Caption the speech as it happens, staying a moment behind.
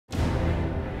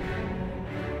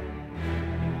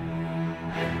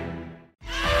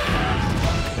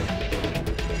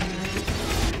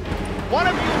One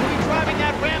of you will be driving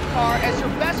that ramp car as your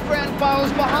best friend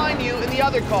follows behind you in the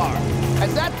other car.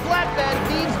 As that flatbed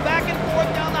beams back and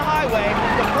forth down the highway,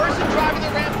 the person driving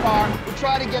the ramp car will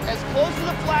try to get as close to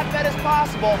the flatbed as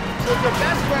possible so that their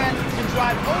best friend can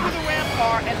drive over the ramp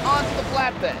car and onto the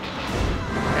flatbed.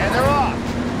 And they're off.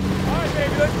 All right,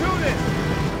 baby, let's do this.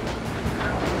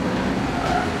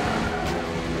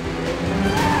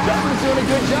 Justin's doing a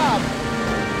good job.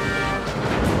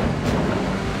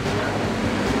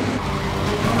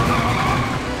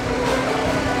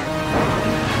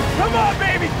 Come on,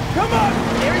 baby! Come on!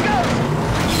 Here he goes!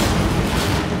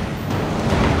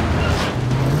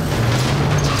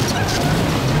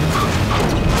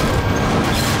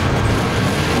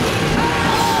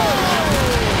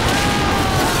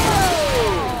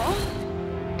 Oh!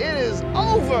 It is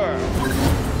over!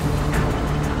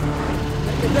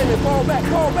 David, fall back,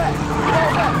 fall back,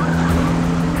 fall back!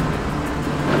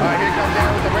 All right, here comes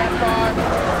down with the ramp car.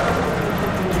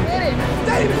 Hit it!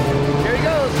 David! Here he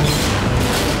goes!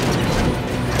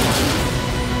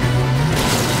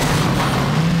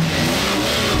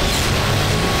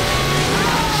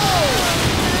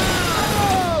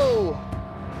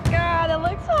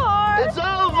 It's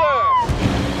over!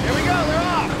 Here we go, they're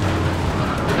off!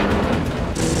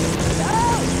 Go!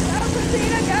 Go,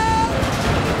 Christina, go!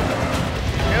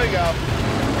 Here we go.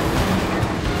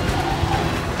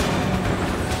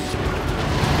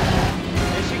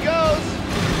 Here she goes.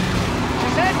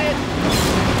 She's heading it.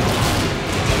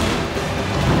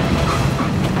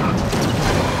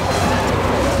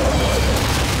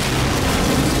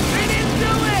 They didn't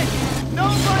do it!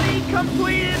 Nobody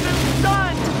completed the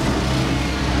stunt!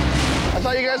 I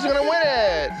thought you guys were gonna win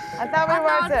it. I thought we were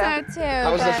too. I thought so too.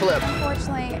 How was the flip?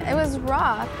 Unfortunately, it was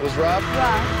rough. It was rough?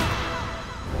 Rough.